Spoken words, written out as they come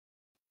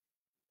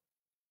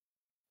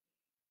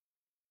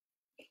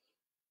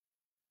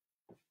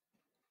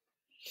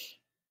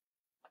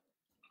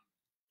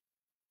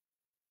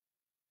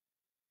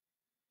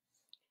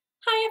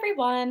Hi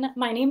everyone,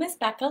 my name is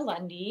Becca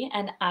Lundy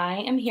and I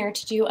am here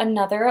to do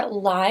another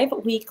live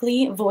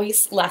weekly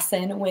voice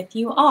lesson with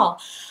you all.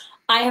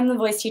 I am the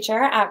voice teacher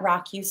at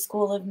Rawk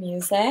School of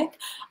Music.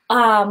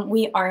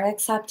 We are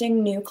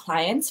accepting new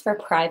clients for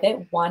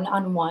private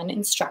one-on-one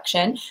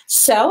instruction.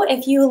 So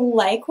if you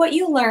like what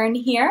you learn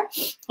here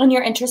and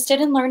you're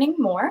interested in learning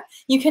more,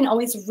 you can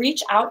always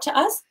reach out to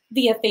us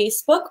via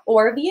Facebook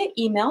or via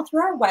email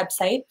through our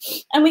website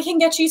and we can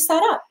get you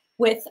set up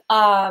with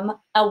a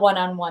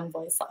one-on-one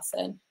voice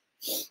lesson.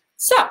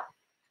 So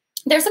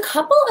there's a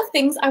couple of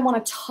things I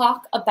want to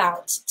talk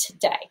about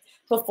today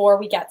before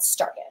we get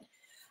started.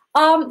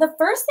 The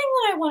first thing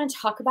that I want to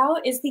talk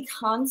about is the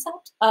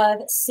concept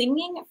of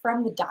singing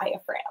from the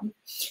diaphragm.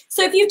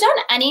 So if you've done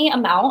any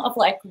amount of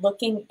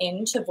looking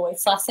into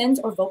voice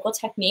lessons or vocal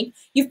technique,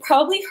 you've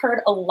probably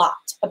heard a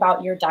lot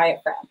about your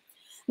diaphragm.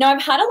 Now,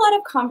 I've had a lot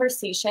of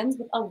conversations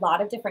with a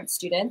lot of different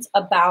students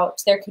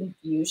about their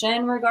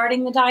confusion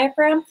regarding the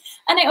diaphragm,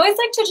 and I always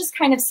like to just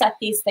kind of set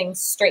these things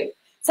straight.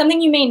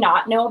 Something you may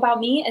not know about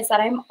me is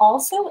that I'm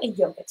also a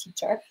yoga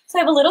teacher, so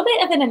I have a little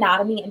bit of an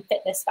anatomy and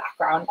fitness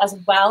background as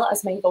well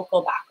as my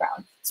vocal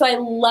background. So I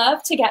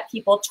love to get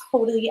people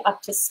totally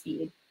up to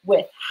speed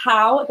with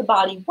how the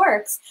body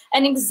works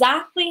and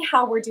exactly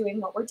how we're doing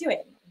what we're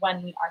doing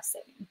when we are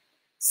singing.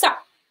 So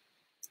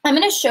I'm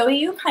going to show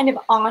you kind of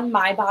on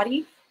my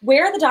body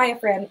where the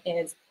diaphragm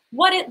is,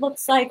 what it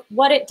looks like,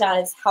 what it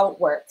does, how it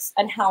works,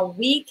 and how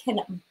we can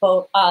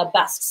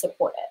best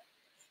support it.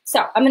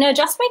 So I'm going to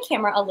adjust my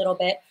camera a little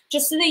bit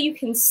just so that you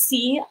can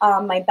see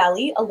my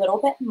belly a little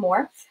bit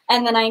more,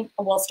 and then I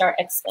will start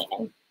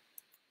explaining.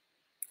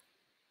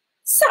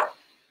 So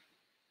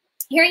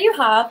here you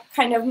have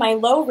kind of my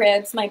low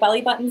ribs, my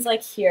belly button's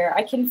like here.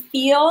 I can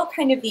feel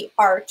kind of the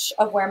arch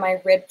of where my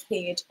rib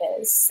cage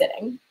is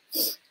sitting.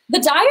 The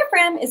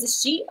diaphragm is a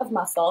sheet of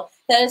muscle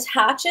that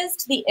attaches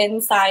to the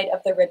inside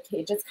of the rib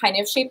cage. It's kind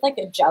of shaped like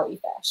a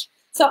jellyfish.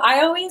 So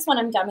I always, when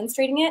I'm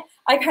demonstrating it,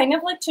 I kind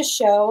of like to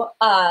show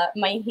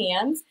my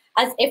hands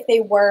as if they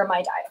were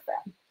my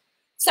diaphragm.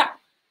 So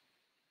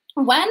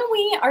when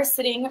we are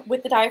sitting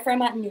with the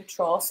diaphragm at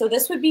neutral, so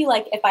this would be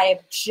like if I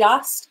have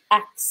just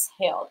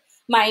exhaled,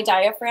 my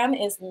diaphragm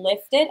is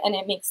lifted and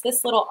it makes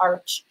this little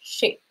arch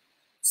shape.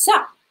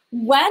 So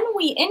when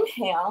we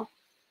inhale,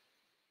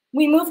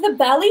 we move the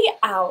belly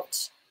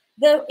out,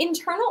 the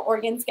internal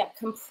organs get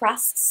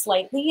compressed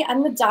slightly,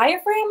 and the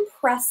diaphragm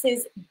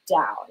presses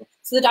down.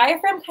 So the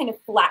diaphragm kind of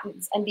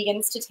flattens and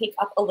begins to take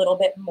up a little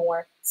bit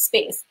more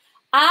space.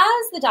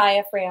 As the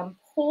diaphragm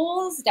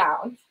pulls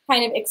down,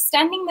 kind of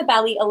extending the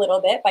belly a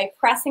little bit by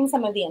pressing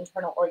some of the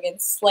internal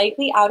organs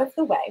slightly out of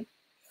the way,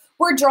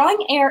 we're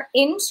drawing air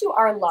into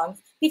our lungs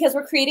because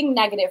we're creating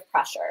negative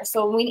pressure.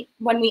 So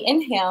when we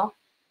inhale,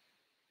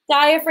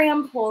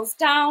 diaphragm pulls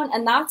down,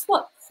 and that's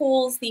what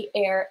pulls the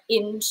air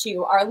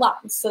into our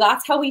lungs. So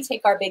that's how we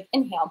take our big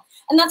inhale.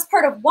 And that's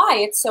part of why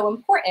it's so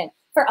important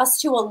for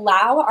us to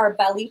allow our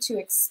belly to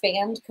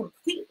expand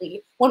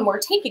completely when we're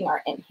taking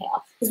our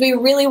inhale, because we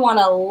really want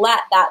to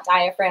let that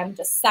diaphragm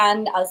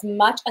descend as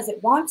much as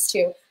it wants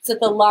to so that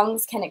the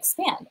lungs can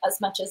expand as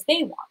much as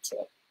they want to.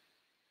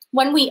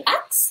 When we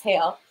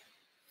exhale,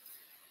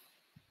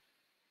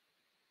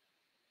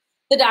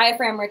 the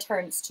diaphragm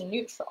returns to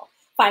neutral,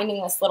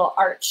 finding this little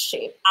arch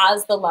shape.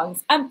 As the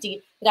lungs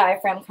empty, the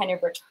diaphragm kind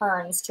of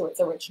returns to its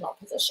original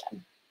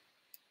position.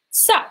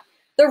 So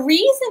the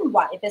reason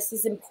why this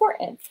is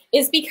important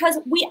is because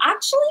we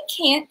actually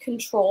can't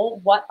control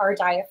what our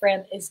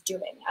diaphragm is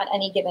doing at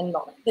any given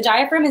moment. The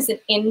diaphragm is an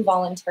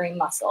involuntary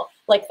muscle,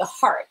 like the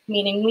heart,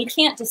 meaning we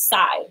can't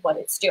decide what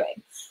it's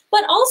doing.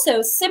 But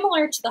also,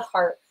 similar to the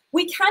heart,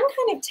 we can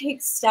kind of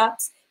take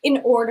steps in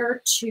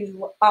order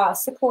to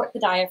support the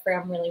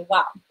diaphragm really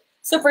well.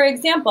 So for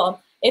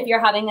example, if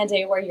you're having a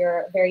day where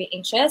you're very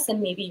anxious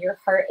and maybe your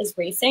heart is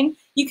racing,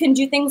 you can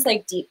do things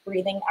like deep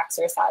breathing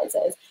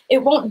exercises. It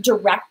won't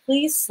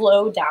directly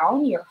slow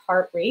down your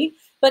heart rate,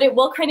 but it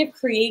will kind of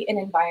create an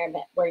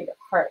environment where your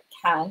heart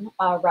can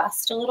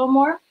rest a little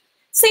more.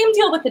 Same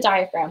deal with the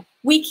diaphragm.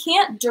 We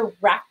can't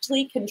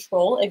directly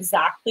control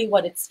exactly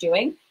what it's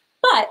doing,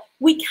 but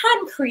we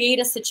can create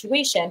a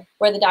situation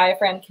where the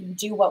diaphragm can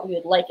do what we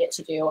would like it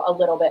to do a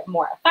little bit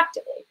more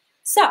effectively.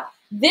 So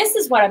this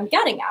is what I'm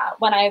getting at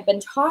when I've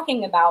been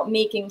talking about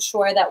making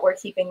sure that we're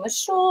keeping the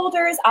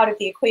shoulders out of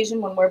the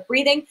equation when we're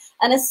breathing,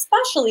 and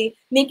especially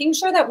making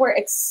sure that we're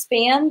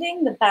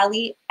expanding the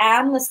belly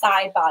and the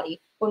side body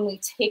when we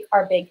take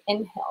our big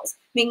inhales.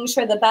 Making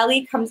sure the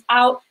belly comes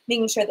out,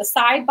 making sure the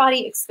side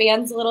body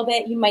expands a little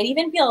bit. You might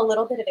even feel a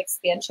little bit of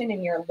expansion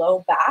in your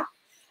low back.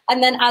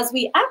 And then as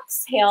we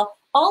exhale,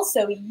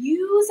 also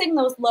using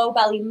those low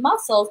belly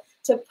muscles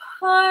to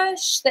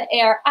push the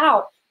air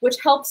out, which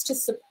helps to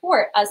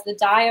support as the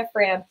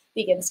diaphragm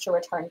begins to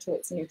return to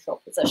its neutral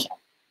position.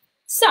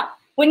 So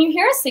when you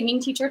hear a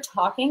singing teacher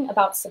talking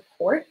about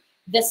support,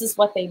 this is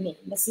what they mean.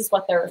 This is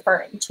what they're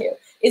referring to,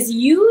 is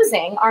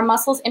using our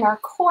muscles in our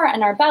core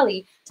and our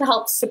belly to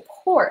help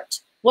support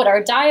what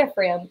our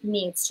diaphragm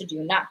needs to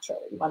do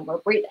naturally when we're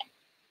breathing.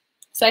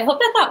 So I hope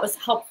that that was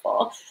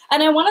helpful.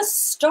 And I want to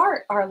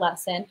start our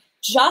lesson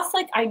just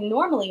like I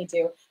normally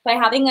do by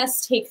having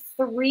us take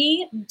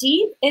 3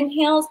 deep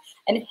inhales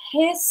and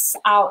hiss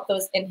out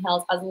those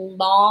inhales as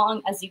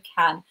long as you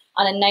can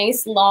on a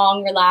nice,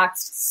 long,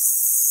 relaxed.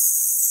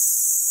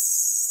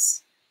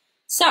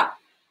 So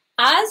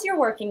as you're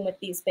working with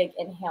these big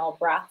inhale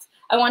breaths,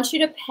 I want you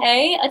to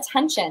pay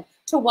attention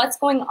to what's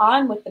going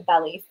on with the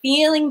belly,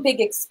 feeling big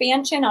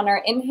expansion on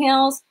our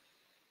inhales,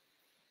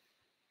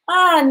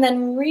 and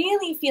then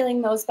really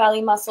feeling those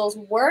belly muscles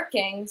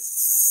working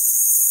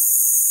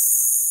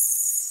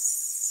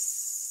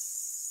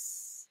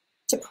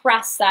to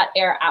press that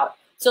air out.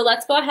 So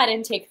let's go ahead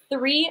and take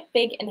 3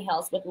 big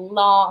inhales with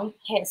long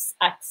hiss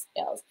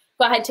exhales.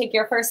 Go ahead, take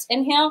your first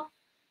inhale.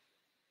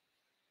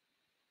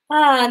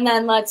 And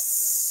then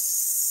let's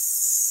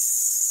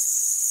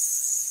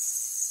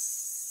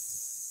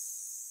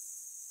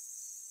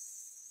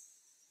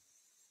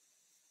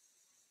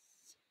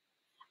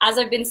as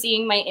I've been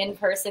seeing my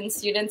in-person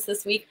students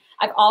this week,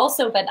 I've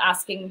also been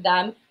asking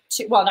them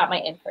to, well, not my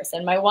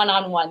in-person, my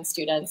one-on-one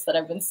students that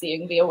I've been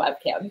seeing via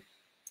webcam.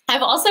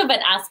 I've also been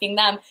asking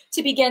them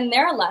to begin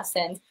their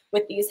lessons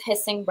with these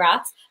hissing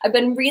breaths. I've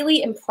been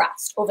really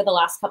impressed over the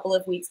last couple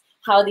of weeks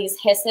how these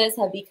hisses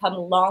have become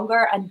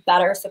longer and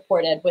better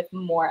supported with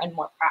more and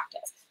more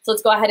practice. So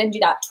let's go ahead and do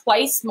that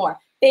twice more.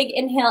 Big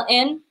inhale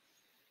in,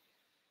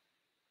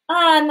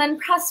 and then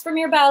press from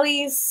your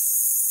bellies.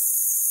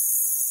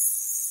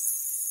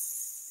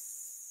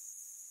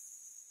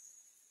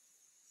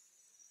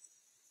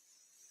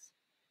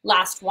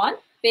 Last one,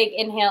 big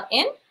inhale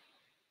in,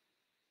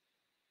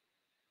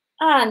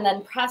 and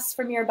then press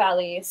from your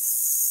bellies.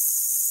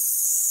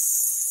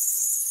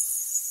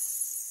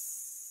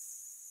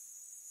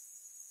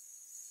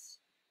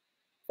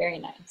 Very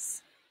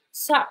nice.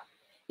 So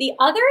the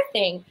other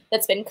thing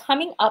that's been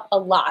coming up a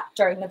lot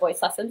during the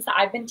voice lessons that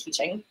I've been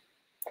teaching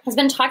has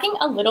been talking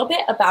a little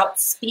bit about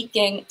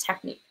speaking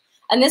technique.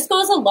 And this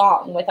goes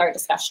along with our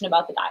discussion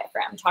about the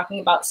diaphragm, talking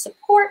about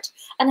support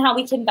and how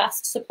we can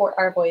best support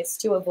our voice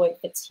to avoid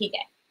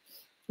fatiguing.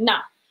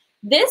 Now,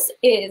 this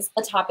is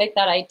a topic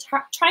that I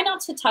try not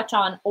to touch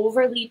on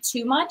overly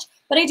too much,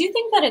 but I do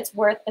think that it's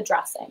worth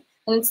addressing.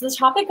 And it's the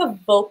topic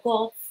of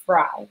vocal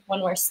fry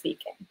when we're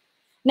speaking.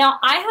 Now,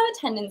 I have a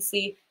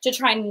tendency to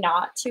try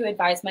not to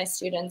advise my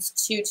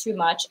students too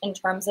much in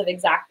terms of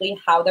exactly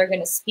how they're going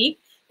to speak,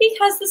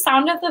 because the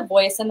sound of the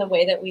voice and the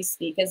way that we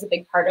speak is a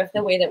big part of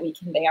the way that we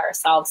convey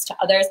ourselves to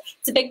others.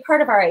 It's a big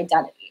part of our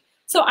identity.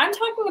 So I'm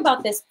talking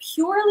about this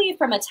purely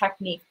from a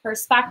technique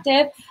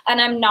perspective,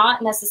 and I'm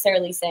not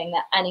necessarily saying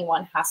that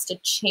anyone has to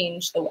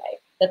change the way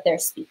that they're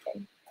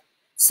speaking.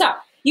 So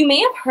you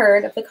may have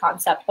heard of the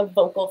concept of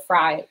vocal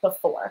fry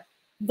before.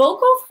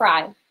 Vocal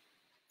fry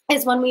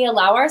is when we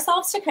allow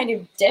ourselves to kind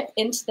of dip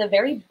into the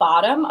very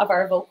bottom of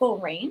our vocal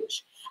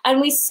range,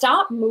 and we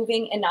stop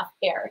moving enough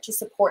air to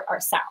support our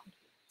sound.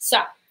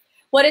 So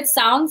what it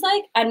sounds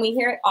like, and we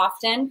hear it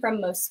often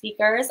from most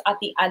speakers at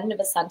the end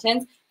of a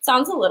sentence,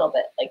 sounds a little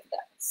bit like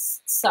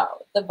this. So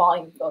the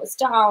volume goes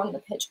down, the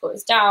pitch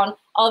goes down,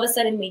 all of a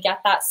sudden we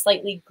get that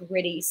slightly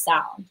gritty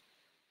sound.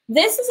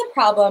 This is a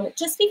problem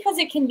just because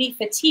it can be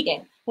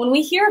fatiguing. When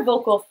we hear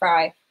vocal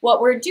fry,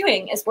 what we're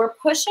doing is we're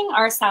pushing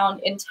our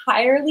sound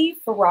entirely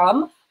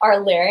from our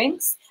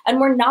larynx, and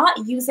we're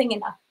not using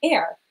enough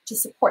air to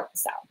support the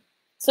sound.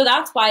 So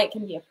that's why it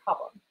can be a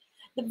problem.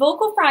 The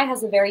vocal fry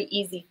has a very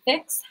easy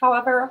fix.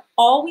 However,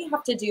 all we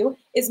have to do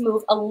is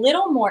move a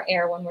little more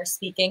air when we're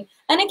speaking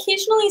and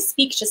occasionally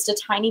speak just a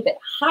tiny bit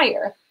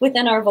higher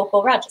within our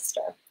vocal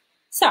register.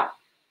 So,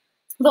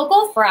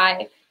 vocal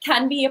fry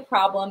can be a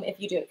problem if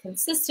you do it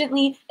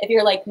consistently. If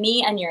you're like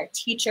me and you're a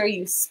teacher,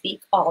 you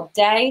speak all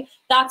day,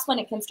 that's when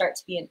it can start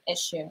to be an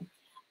issue.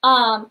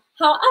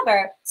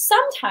 However,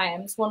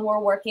 sometimes when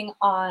we're working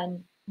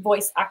on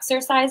voice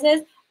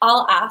exercises,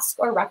 I'll ask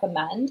or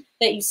recommend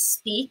that you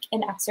speak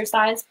an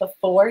exercise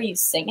before you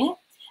sing it.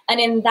 And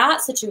in that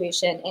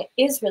situation, it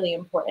is really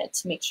important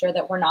to make sure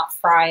that we're not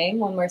frying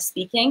when we're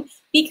speaking,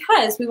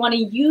 because we want to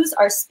use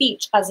our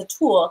speech as a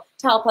tool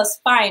to help us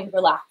find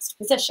relaxed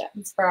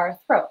positions for our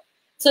throat.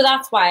 So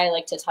that's why I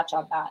like to touch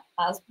on that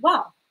as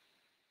well.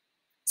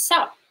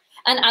 So,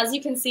 and as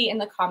you can see in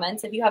the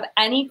comments, if you have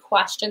any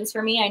questions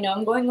for me, I know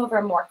I'm going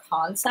over more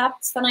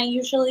concepts than I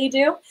usually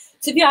do.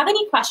 So if you have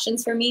any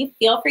questions for me,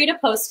 feel free to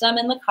post them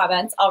in the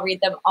comments. I'll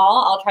read them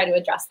all. I'll try to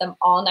address them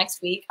all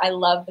next week. I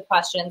love the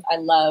questions. I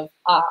love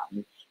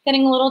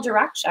getting a little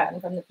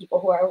direction from the people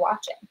who are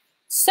watching.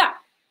 So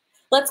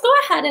let's go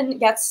ahead and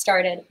get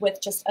started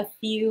with just a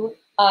few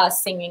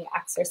singing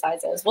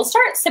exercises. We'll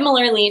start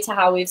similarly to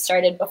how we've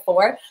started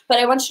before, but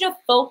I want you to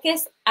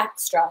focus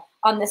extra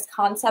on this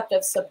concept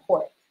of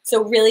support.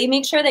 So really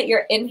make sure that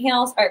your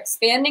inhales are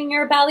expanding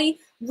your belly.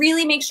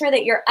 Really make sure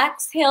that your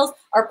exhales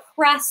are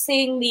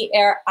pressing the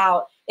air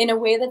out in a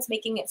way that's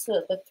making it so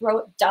that the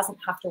throat doesn't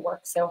have to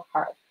work so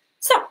hard.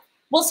 So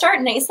we'll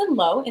start nice and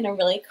low in a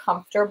really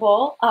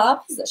comfortable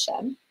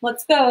position.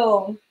 Let's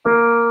go.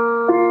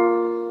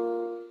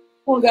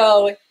 We'll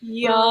go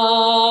ya.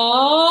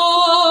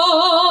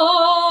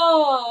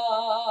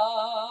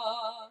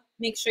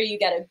 Make sure you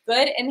get a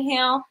good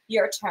inhale,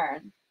 your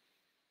turn.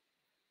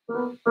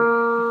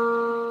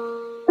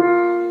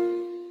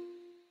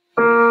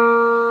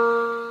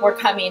 We're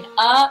coming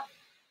up,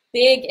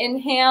 big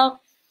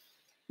inhale.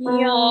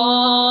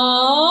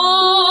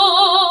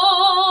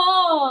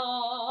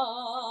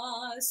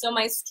 So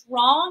my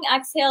strong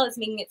exhale is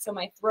making it so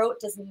my throat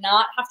does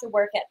not have to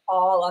work at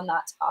all on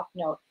that top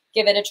note.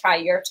 Give it a try,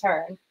 your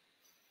turn.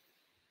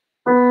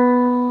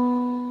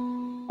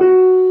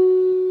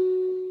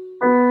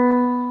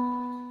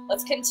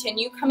 Let's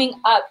continue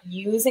coming up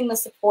using the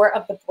support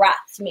of the breath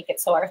to make it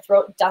so our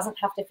throat doesn't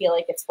have to feel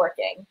like it's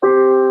working.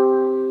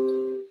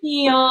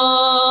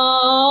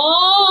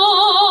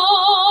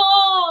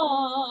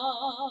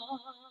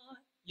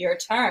 Your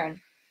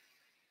turn.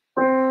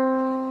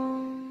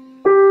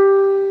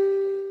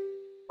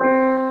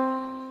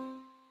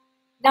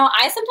 Now,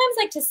 I sometimes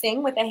like to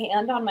sing with a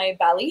hand on my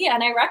belly,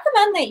 and I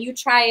recommend that you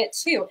try it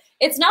too.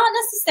 It's not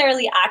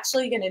necessarily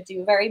actually going to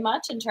do very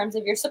much in terms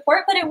of your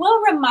support, but it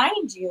will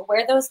remind you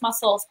where those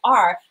muscles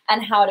are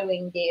and how to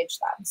engage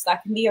them. So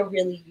that can be a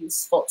really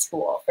useful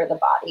tool for the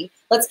body.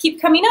 Let's keep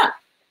coming up.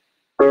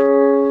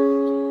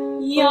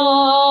 Yawn.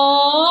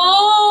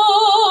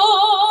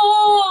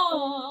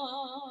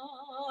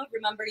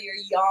 Remember your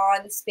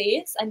yawn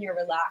space and your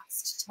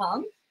relaxed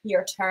tongue.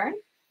 Your turn.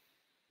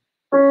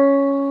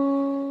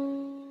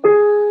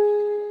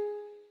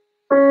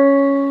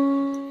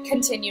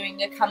 Continuing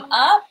to come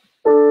up.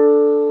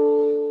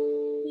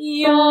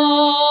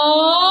 Yawn.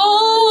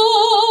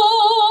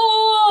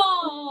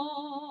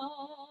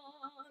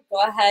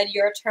 Go ahead,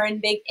 your turn.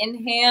 Big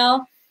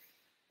inhale.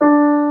 We're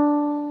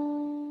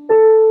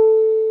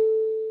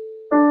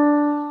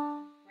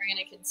going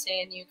to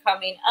continue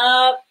coming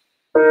up.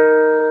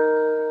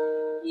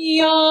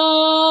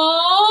 Yawn.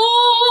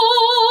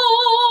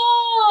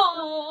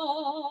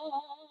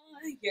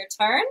 Your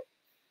turn.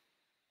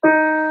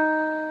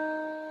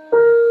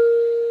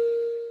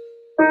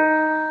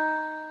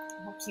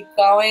 Keep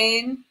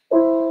going.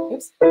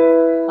 Oops,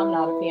 I'm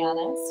not a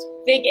pianist.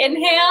 Big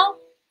inhale.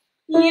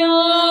 Your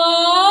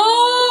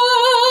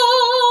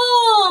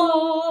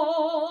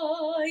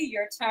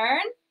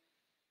turn.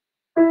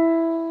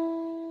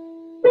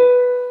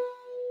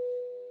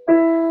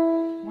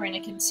 We're going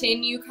to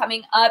continue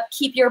coming up.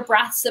 Keep your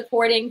breath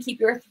supporting. Keep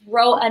your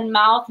throat and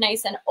mouth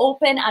nice and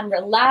open and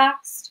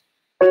relaxed.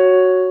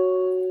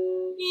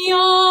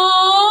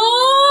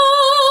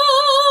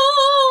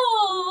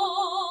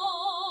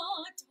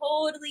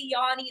 Totally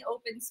yawny,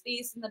 open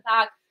space in the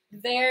back.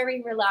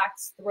 Very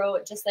relaxed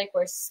throat, just like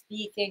we're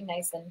speaking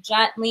nice and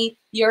gently.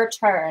 Your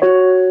turn.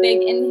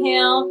 Big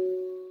inhale.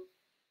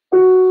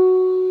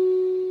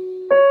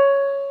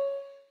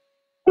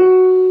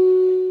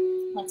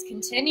 Let's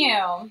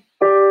continue.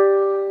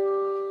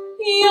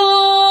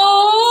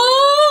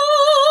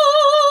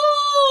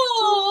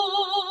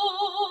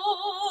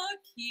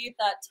 Keep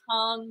that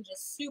tongue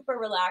just super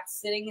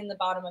relaxed, sitting in the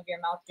bottom of your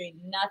mouth, doing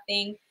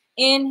nothing.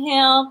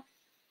 Inhale.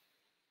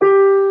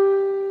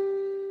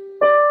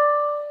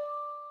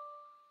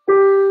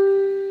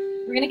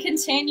 We're going to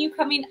continue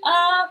coming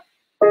up.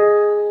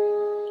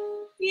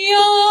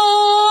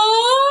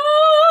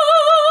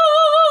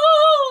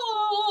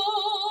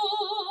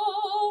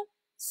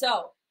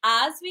 So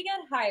as we get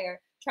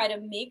higher, try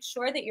to make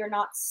sure that you're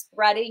not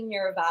spreading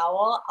your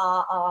vowel,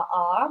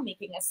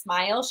 making a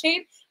smile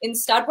shape.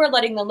 Instead, we're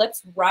letting the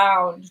lips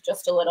round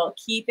just a little,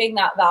 keeping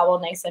that vowel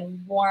nice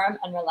and warm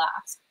and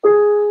relaxed.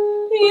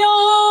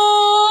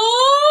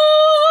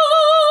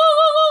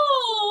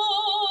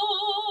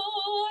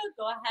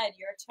 Go ahead,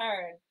 your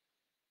turn.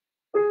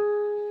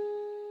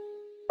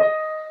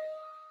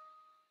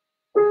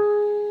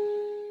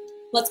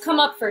 Let's come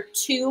up for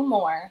 2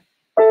 more.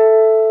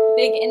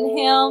 Big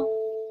inhale.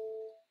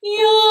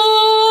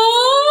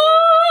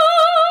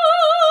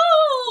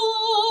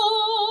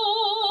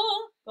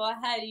 Go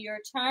ahead, your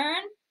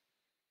turn.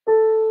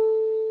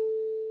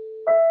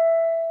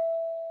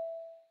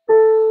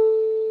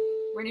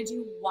 We're going to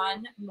do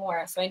 1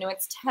 more. So I know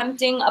it's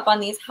tempting up on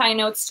these high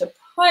notes to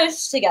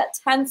push, to get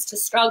tense, to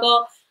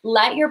struggle.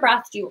 Let your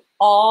breath do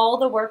all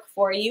the work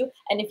for you.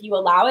 And if you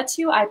allow it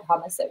to, I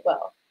promise it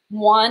will.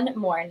 1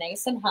 more,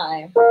 nice and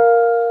high.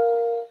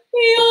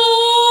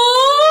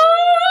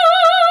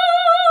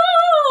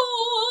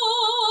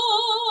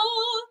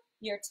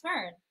 Your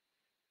turn.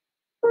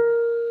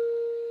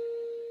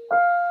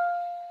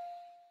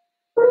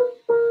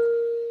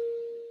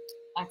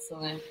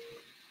 Excellent.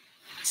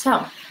 So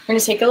we're going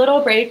to take a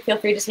little break. Feel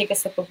free to take a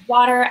sip of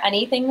water,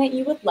 anything that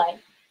you would like.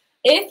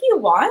 If you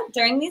want,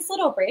 during these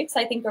little breaks,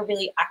 I think a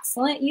really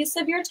excellent use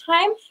of your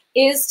time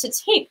is to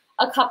take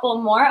a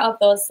couple more of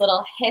those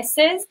little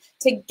hisses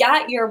to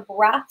get your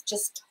breath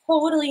just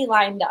totally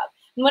lined up.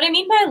 And what I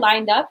mean by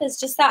lined up is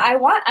just that I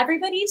want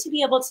everybody to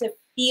be able to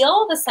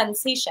feel the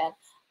sensation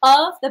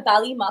of the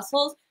belly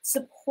muscles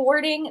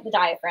supporting the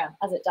diaphragm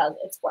as it does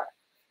its work.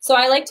 So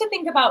I like to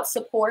think about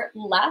support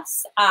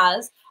less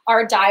as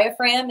our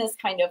diaphragm is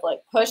kind of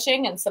like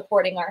pushing and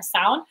supporting our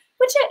sound,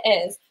 which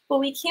it is, but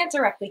we can't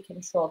directly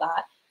control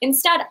that.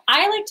 Instead,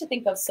 I like to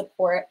think of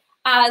support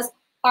as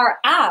our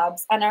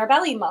abs and our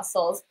belly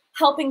muscles,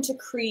 helping to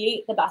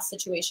create the best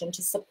situation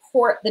to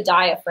support the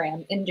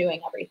diaphragm in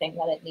doing everything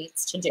that it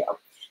needs to do.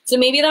 So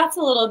maybe that's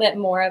a little bit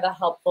more of a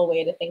helpful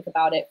way to think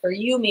about it for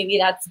you. Maybe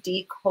that's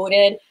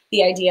decoded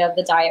the idea of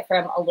the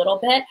diaphragm a little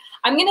bit.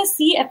 I'm gonna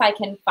see if I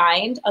can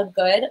find a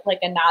good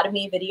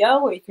anatomy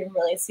video where you can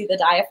really see the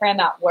diaphragm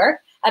at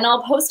work, and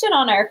I'll post it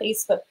on our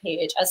Facebook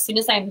page as soon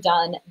as I'm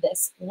done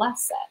this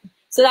lesson.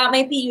 So that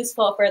might be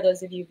useful for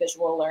those of you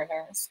visual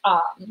learners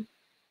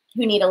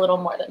who need a little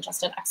more than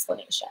just an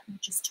explanation,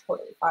 which is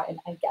totally fine,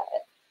 I get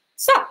it.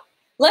 So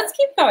let's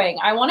keep going.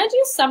 I wanna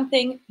do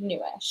something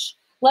newish.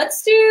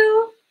 Let's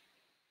do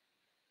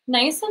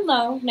nice and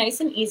low, nice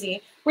and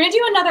easy. We're gonna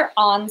do another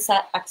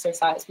onset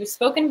exercise. We've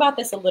spoken about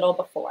this a little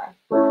before.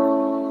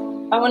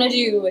 I wanna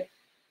do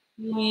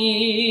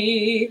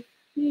e,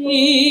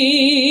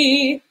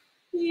 e,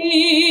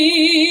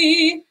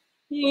 e,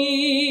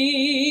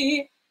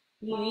 e,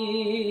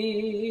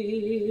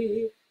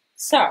 e.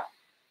 So,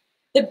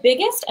 the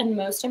biggest and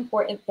most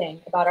important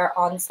thing about our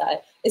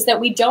onset is that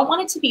we don't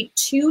want it to be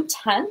too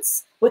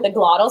tense with a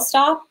glottal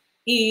stop.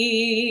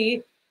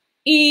 E,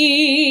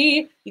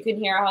 E. You can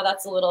hear how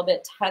that's a little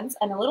bit tense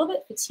and a little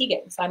bit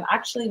fatiguing, so I'm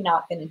actually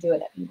not going to do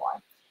it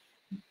anymore.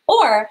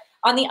 Or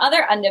on the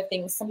other end of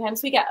things,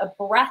 sometimes we get a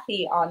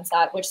breathy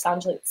onset, which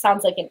sounds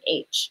like an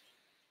H.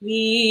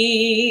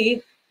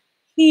 E,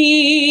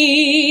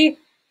 he,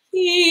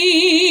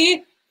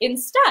 he.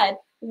 Instead,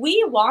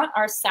 we want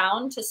our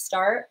sound to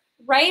start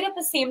right at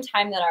the same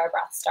time that our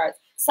breath starts.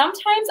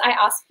 Sometimes I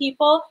ask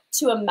people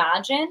to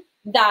imagine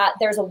that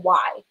there's a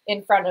Y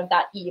in front of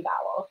that E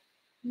vowel.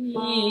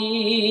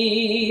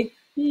 E,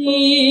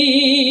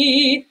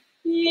 e,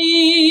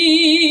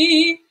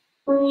 e,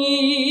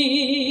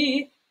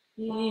 e,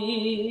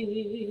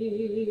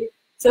 e.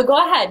 So go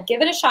ahead,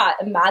 give it a shot.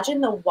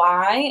 Imagine the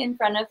Y in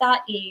front of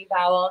that E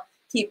vowel.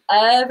 Keep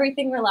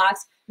everything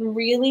relaxed and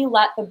really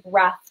let the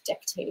breath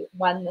dictate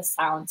when the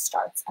sound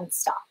starts and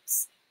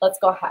stops. Let's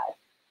go ahead.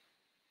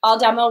 I'll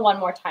demo one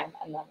more time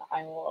and then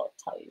I will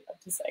tell you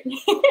what to sing.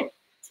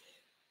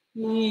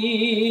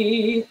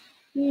 E,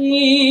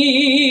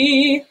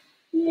 e,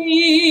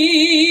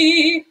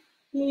 e,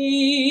 e,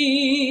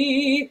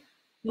 e.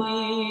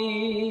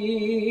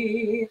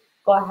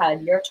 Go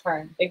ahead, your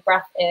turn. Big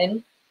breath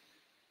in.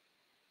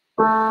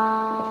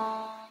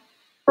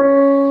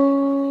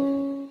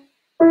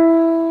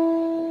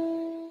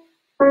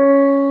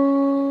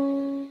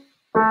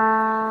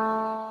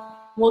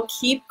 We'll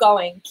keep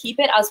going. Keep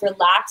it as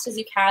relaxed as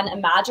you can.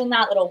 Imagine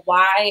that little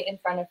Y in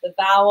front of the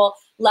vowel.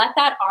 Let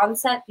that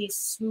onset be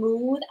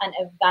smooth and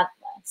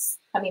eventless.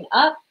 Coming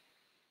up.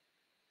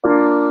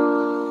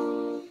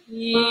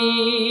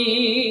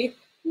 E,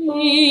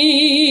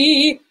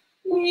 e,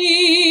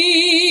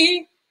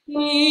 e,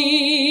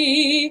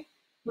 e,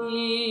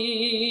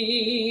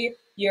 e.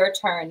 Your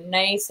turn.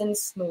 Nice and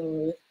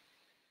smooth.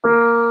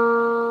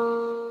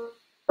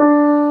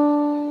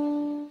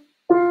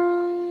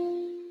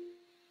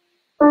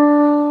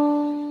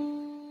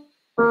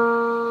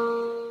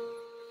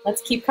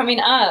 Let's keep coming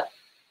up.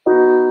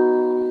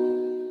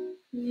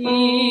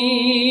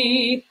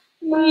 E,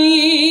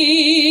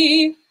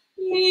 e,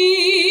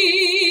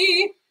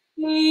 e,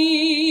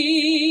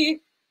 e,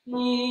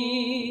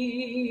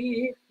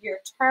 e. Your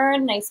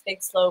turn. Nice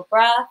big slow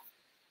breath.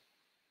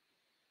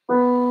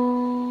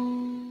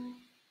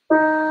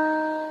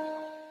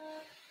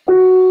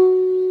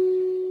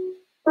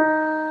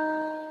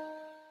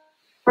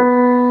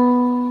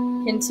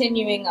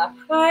 Continuing up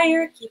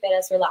higher, keep it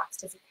as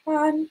relaxed as you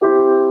can.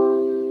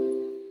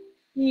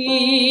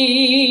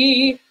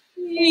 E,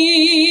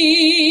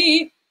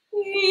 e,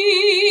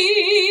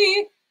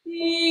 e,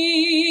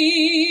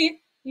 e,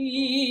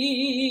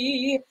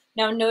 e.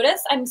 Now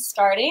notice I'm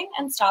starting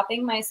and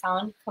stopping my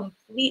sound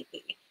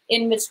completely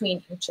in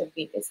between each of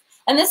these.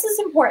 And this is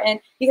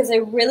important because I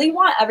really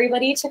want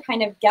everybody to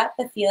kind of get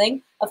the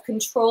feeling of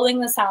controlling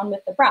the sound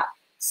with the breath.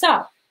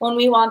 So when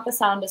we want the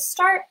sound to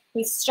start,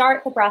 we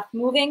start the breath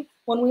moving.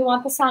 When we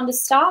want the sound to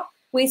stop,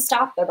 we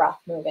stop the breath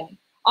moving.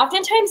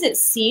 Oftentimes it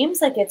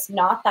seems like it's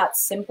not that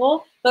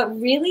simple, but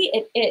really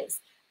it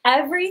is.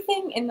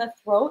 Everything in the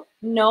throat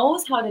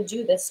knows how to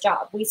do this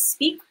job. We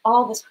speak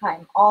all the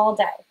time, all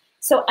day.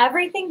 So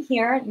everything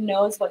here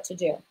knows what to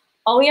do.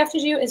 All we have to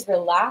do is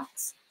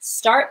relax,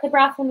 start the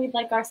breath when we'd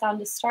like our sound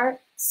to start,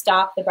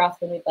 stop the breath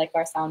when we'd like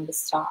our sound to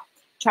stop,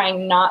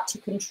 trying not to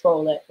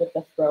control it with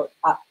the throat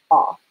at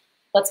all.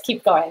 Let's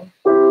keep going.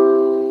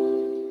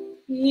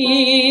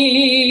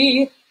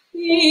 E,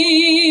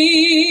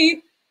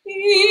 e,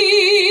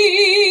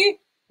 e,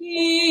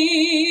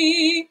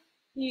 e,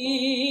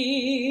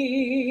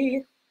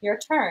 e. Your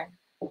turn.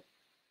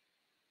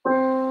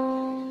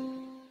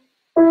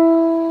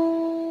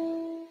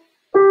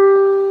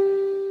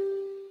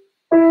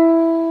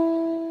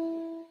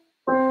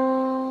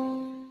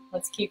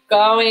 Let's keep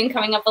going,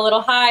 coming up a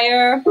little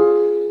higher.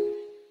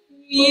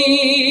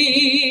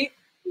 E,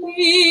 e,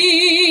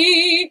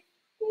 e,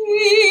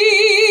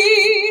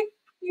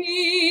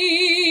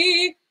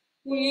 e,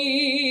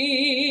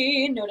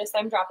 e. Notice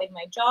I'm dropping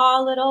my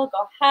jaw a little.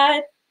 Go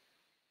ahead.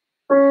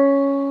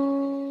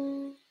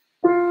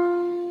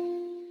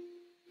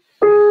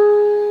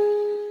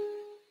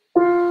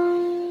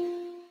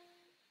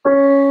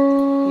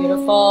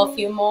 Beautiful. A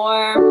few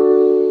more.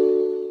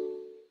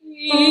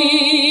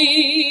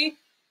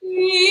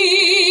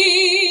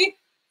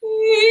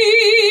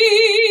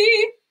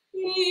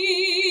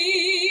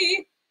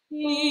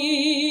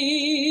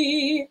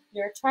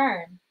 Your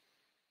turn.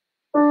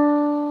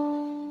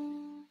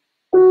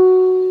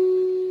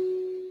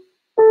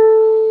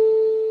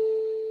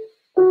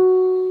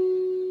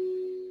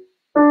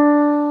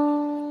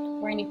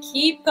 We're going to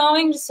keep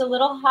going just a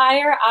little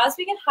higher. As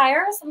we get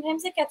higher,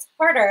 sometimes it gets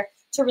harder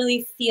to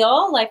really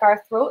feel like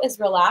our throat is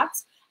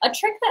relaxed. A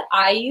trick that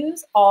I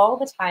use all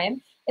the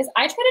time is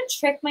I try to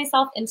trick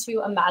myself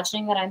into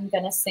imagining that I'm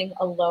going to sing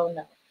a low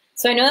note.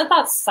 So I know that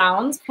that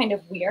sounds kind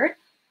of weird,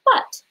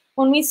 but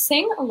when we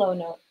sing a low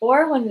note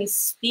or when we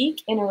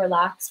speak in a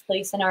relaxed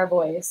place in our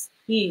voice,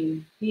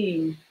 the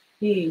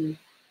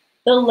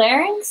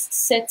larynx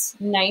sits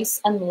nice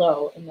and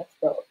low in the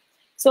throat.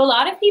 So a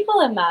lot of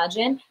people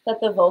imagine that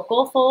the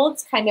vocal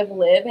folds kind of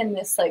live in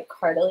this like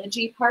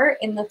cartilagey part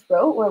in the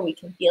throat where we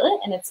can feel it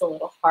and it's a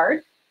little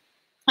hard.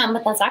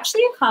 But that's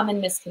actually a common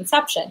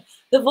misconception.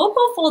 The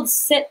vocal folds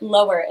sit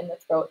lower in the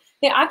throat.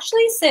 They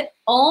actually sit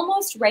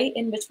almost right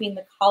in between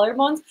the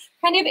collarbones,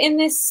 kind of in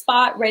this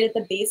spot right at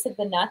the base of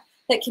the neck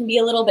that can be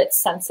a little bit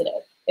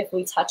sensitive if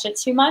we touch it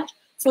too much.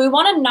 So we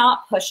want to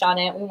not push on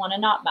it. We want to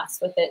not mess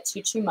with it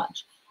too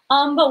much.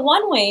 But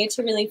one way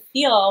to really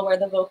feel where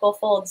the vocal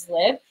folds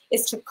live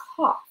is to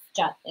cough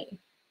gently.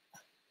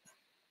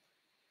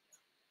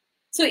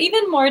 So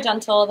even more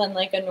gentle than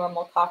like a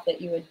normal cough that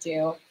you would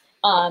do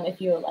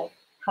if you like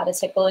had a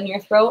tickle in your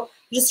throat,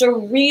 just a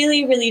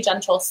really, really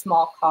gentle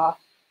small cough.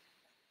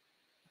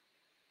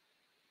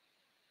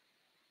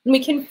 And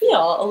we can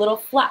feel a little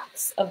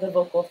flex of the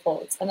vocal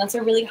folds, and that's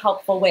a really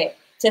helpful way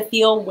to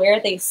feel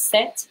where they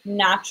sit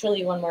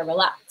naturally when we're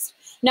relaxed.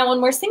 Now, when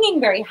we're singing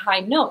very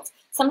high notes,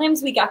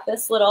 sometimes we get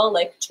this little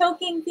like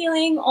choking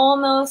feeling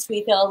almost.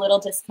 We feel a little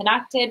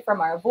disconnected from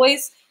our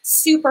voice.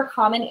 Super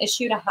common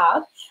issue to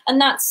have.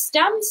 And that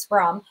stems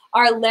from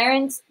our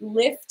larynx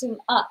lifting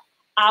up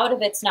out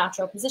of its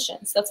natural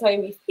position. So that's why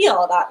we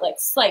feel that like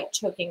slight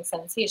choking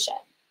sensation.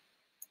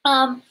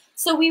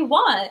 So we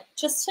want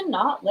just to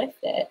not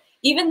lift it.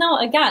 Even though,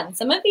 again,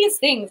 some of these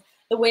things,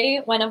 the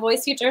way when a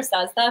voice teacher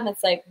says them,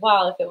 it's like,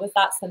 wow, if it was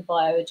that simple,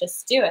 I would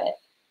just do it.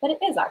 But it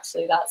is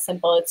actually that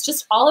simple. It's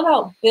just all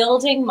about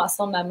building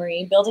muscle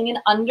memory, building an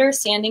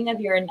understanding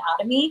of your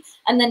anatomy,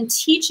 and then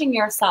teaching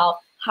yourself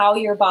how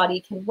your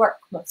body can work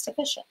most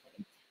efficiently.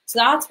 So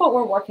that's what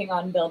we're working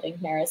on building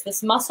here, is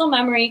this muscle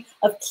memory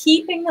of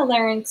keeping the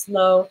larynx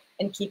low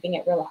and keeping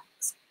it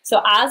relaxed.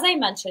 So as I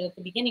mentioned at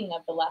the beginning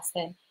of the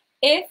lesson,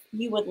 if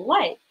you would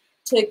like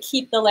to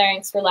keep the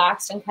larynx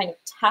relaxed and kind of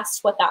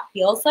test what that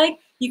feels like,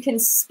 you can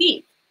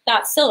speak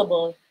that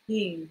syllable,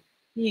 very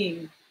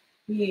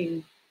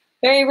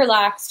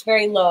relaxed,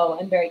 very low,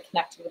 and very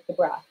connected with the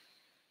breath.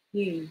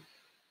 We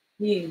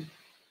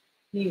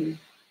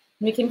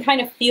can kind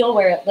of feel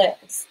where it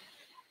lives.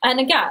 And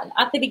again,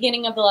 at the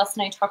beginning of the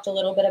lesson, I talked a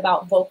little bit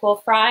about vocal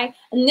fry.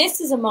 And this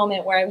is a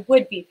moment where I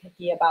would be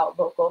picky about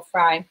vocal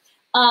fry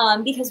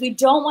because we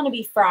don't want to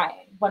be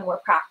frying when we're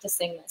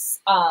practicing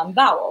this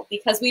vowel,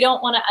 because we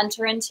don't want to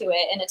enter into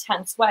it in a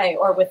tense way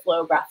or with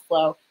low breath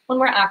flow when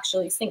we're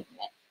actually singing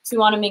it. So we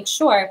want to make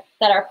sure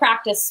that our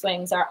practice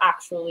swings are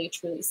actually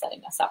truly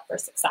setting us up for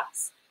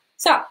success.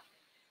 So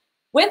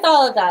with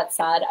all of that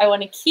said, I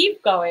want to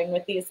keep going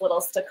with these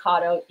little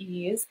staccato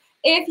E's.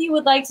 If you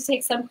would like to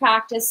take some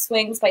practice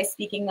swings by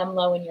speaking them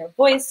low in your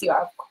voice, you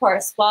are of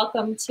course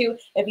welcome to.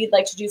 If you'd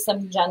like to do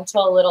some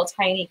gentle little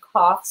tiny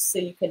coughs so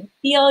you can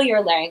feel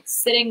your larynx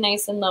sitting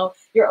nice and low,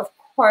 you're of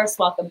course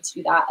welcome to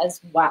do that as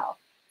well.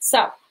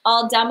 So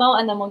I'll demo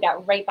and then we'll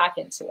get right back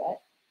into it.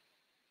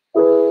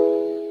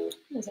 I'm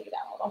gonna take it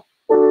down a little.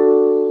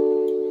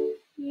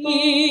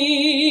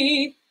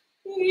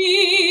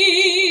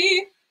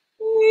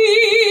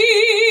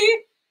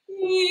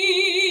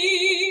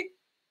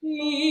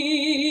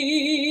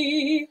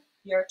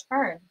 Your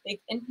turn. Big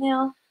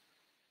inhale.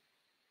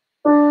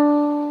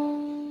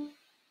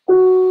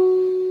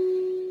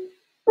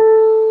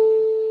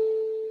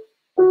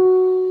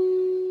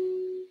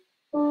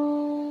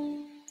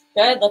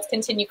 Good. Let's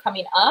continue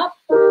coming up.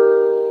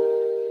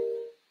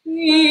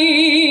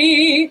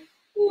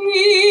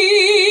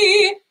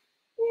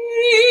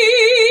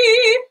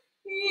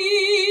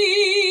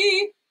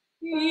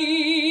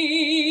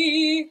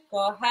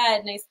 Go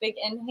ahead. Nice big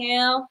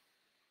inhale.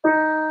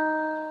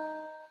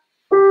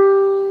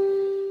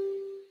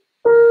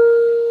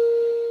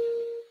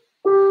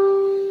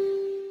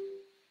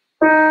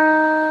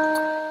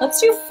 Let's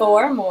do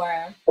 4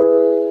 more.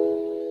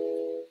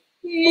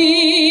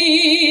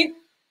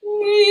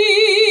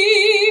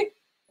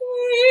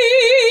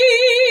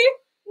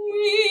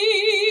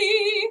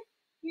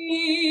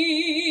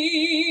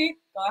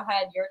 Go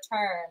ahead, your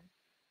turn.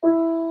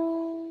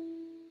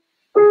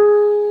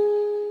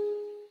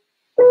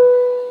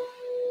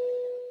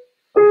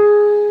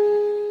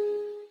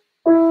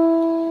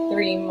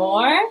 Three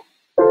more.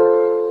 Go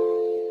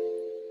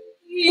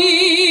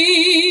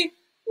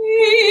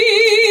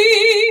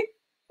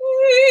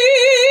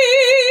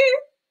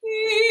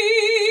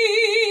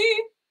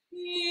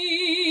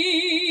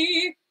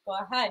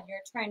ahead, your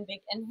turn,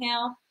 big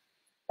inhale.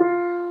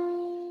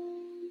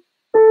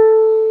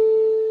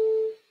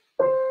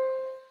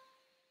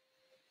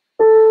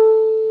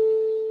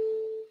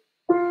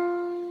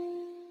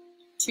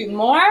 Two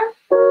more.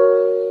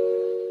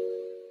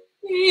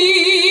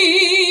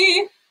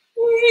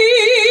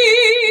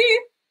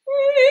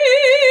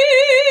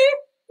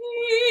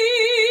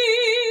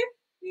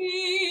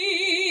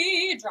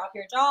 Drop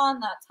your jaw on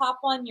that top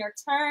one, your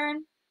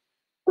turn.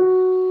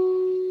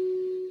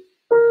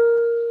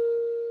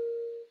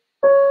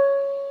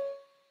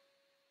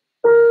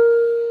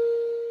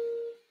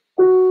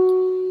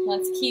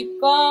 Let's keep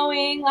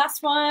going.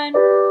 Last one.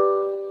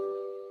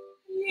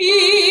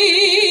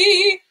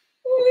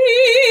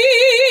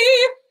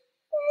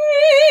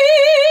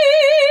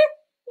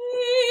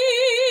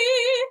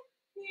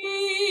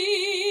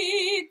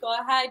 Go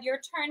ahead, your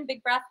turn.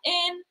 Big breath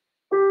in.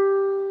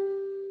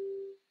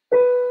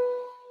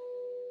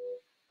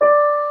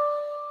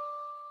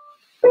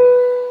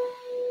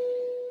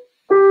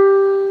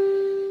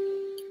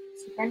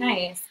 Super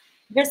nice.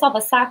 Give yourself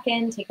a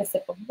second, take a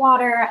sip of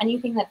water,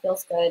 anything that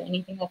feels good,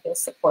 anything that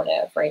feels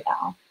supportive right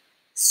now.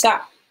 So,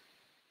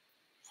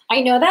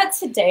 I know that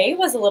today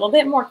was a little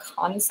bit more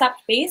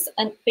concept-based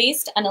and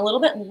a little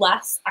bit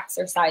less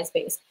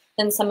exercise-based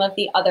than some of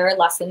the other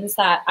lessons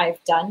that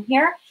I've done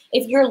here.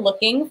 If you're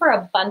looking for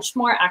a bunch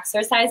more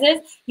exercises,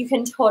 you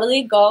can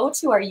totally go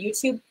to our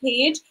YouTube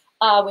page,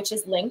 which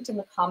is linked in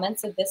the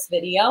comments of this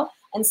video,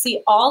 and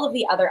see all of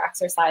the other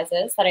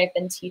exercises that I've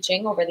been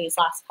teaching over these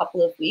last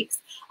couple of weeks.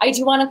 I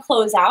do want to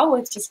close out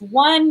with just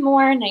one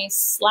more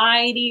nice,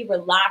 slidey,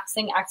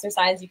 relaxing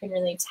exercise you can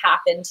really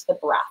tap into the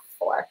breath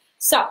for.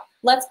 So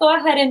let's go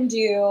ahead and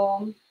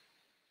do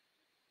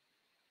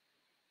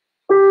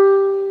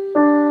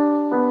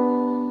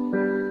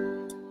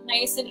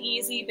nice and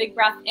easy, big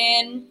breath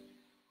in.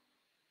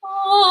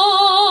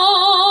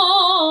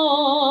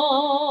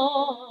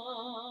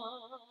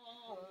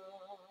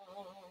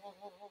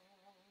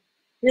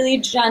 Really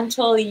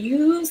gentle,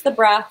 use the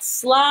breath,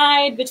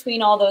 slide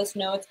between all those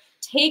notes,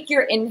 take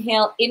your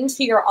inhale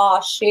into your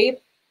ah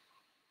shape,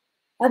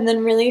 and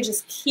then really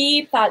just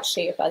keep that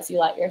shape as you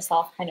let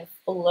yourself kind of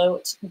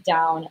float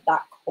down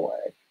that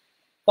chord.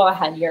 Go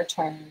ahead, your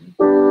turn.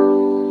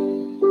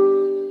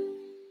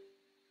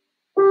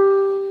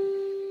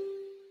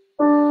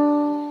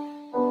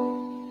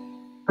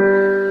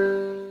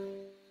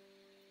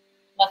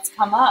 Let's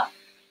come up.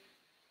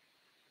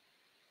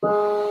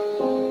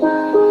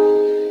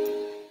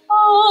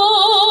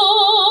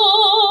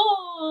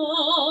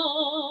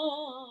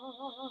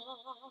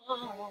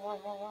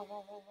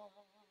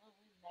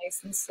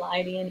 Nice and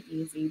slidey and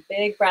easy.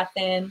 Big breath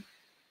in.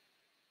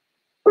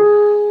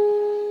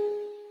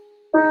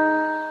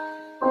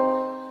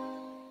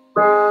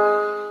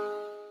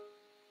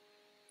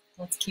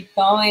 Let's keep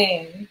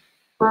going.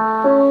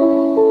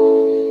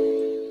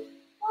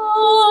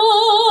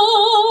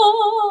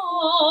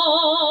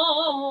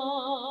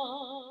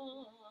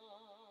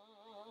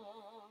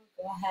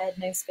 Go ahead,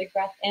 nice big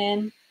breath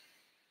in.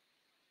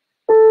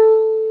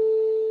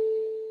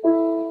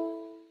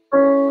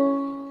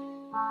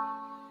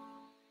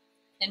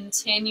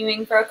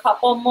 Continuing for a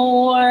couple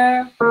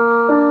more.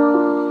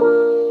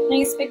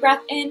 Nice big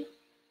breath in.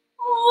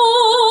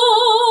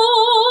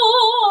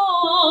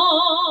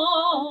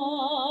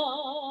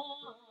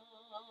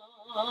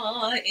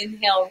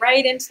 Inhale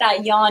right into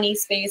that yawny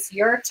space,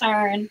 your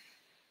turn.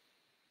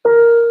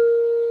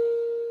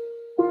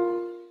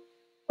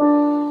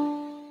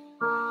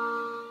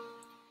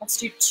 Let's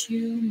do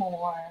two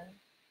more.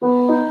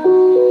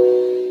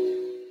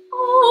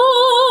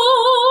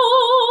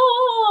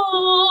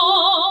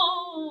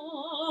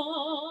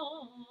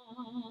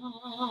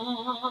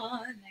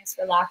 Nice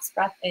relaxed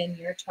breath in,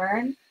 your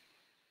turn.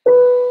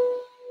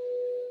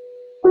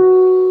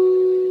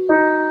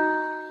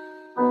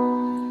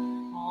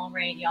 All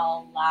right,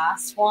 y'all,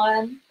 last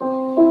one.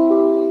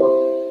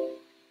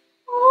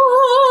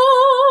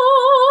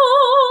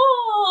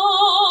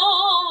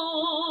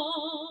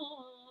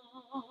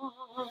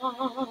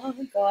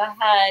 Go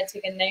ahead,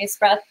 take a nice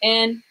breath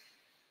in.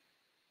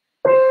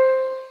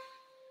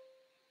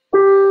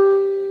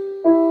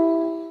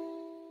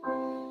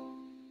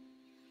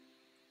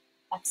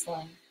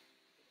 Excellent.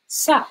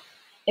 So,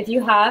 if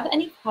you have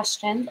any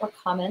questions or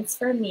comments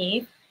for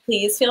me,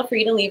 please feel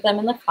free to leave them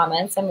in the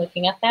comments. I'm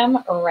looking at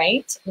them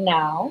right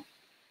now.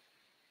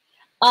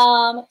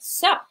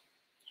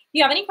 If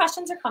you have any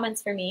questions or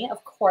comments for me,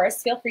 of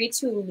course, feel free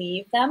to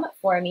leave them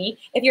for me.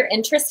 If you're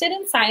interested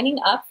in signing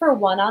up for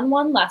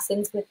one-on-one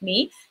lessons with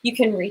me, you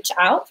can reach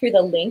out through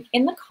the link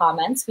in the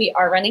comments. We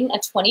are running a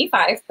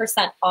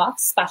 25% off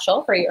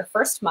special for your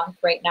first month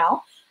right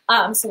now.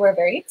 So we're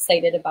very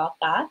excited about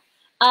that.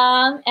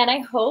 And I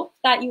hope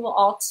that you will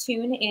all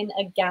tune in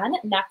again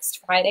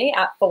next Friday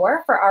at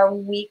 4 for our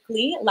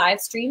weekly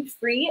live stream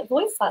free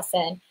voice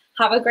lesson.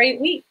 Have a great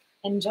week.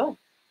 Enjoy.